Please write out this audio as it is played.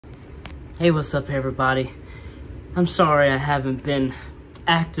Hey, what's up everybody? I'm sorry I haven't been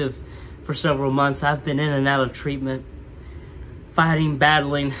active for several months. I've been in and out of treatment, fighting,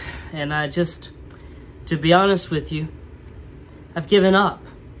 battling, and to be honest with you, I've given up.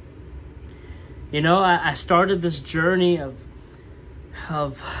 You know, I started this journey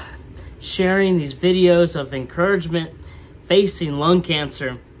of sharing these videos of encouragement facing lung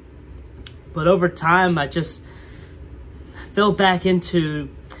cancer, but over time I just fell back into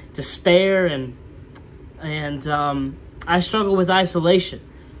despair and I struggle with isolation,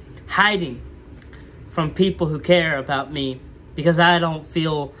 hiding from people who care about me because I don't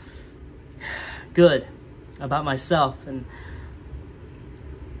feel good about myself. And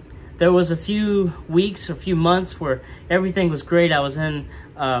there was a few weeks, a few months where everything was great. I was in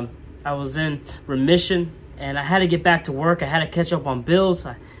remission, and I had to get back to work. I had to catch up on bills.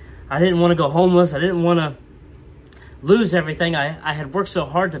 I didn't want to go homeless. I didn't want to lose everything I had worked so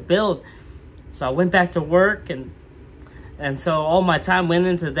hard to build. So I went back to work, and so all my time went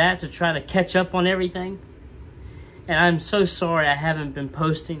into that to try to catch up on everything. And I'm so sorry I haven't been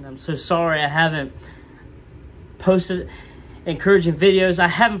posting. I'm so sorry I haven't posted encouraging videos. I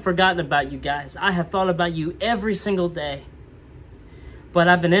haven't forgotten about you guys. I have thought about you every single day. But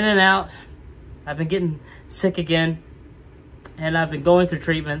I've been in and out. I've been getting sick again, and I've been going through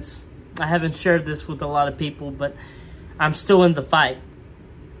treatments. I haven't shared this with a lot of people, but I'm still in the fight,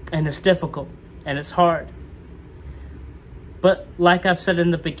 and it's difficult, and it's hard. But like I've said in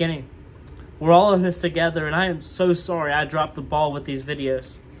the beginning, we're all in this together, and I am so sorry I dropped the ball with these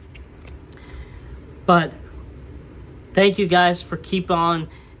videos. But thank you guys for keep on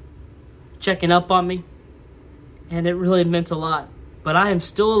checking up on me, and it really meant a lot. But I am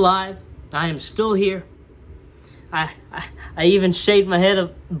still alive. I am still here. I even shaved my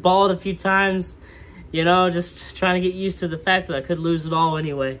head bald a few times, you know, just trying to get used to the fact that I could lose it all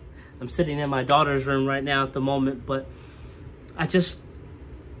anyway. I'm sitting in my daughter's room right now at the moment, but I just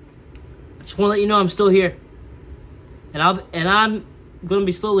want to let you know I'm still here. And I'm going to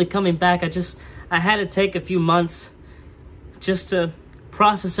be slowly coming back. I had to take a few months just to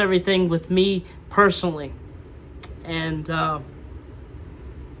process everything with me personally. And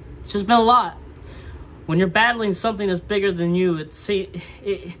it's just been a lot. When you're battling something that's bigger than you, it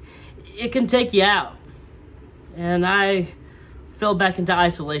can take you out. And I fell back into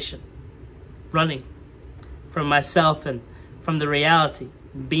isolation, running from myself and from the reality,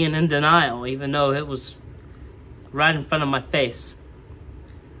 being in denial, even though it was right in front of my face.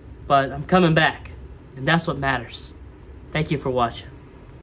 But I'm coming back, and that's what matters. Thank you for watching.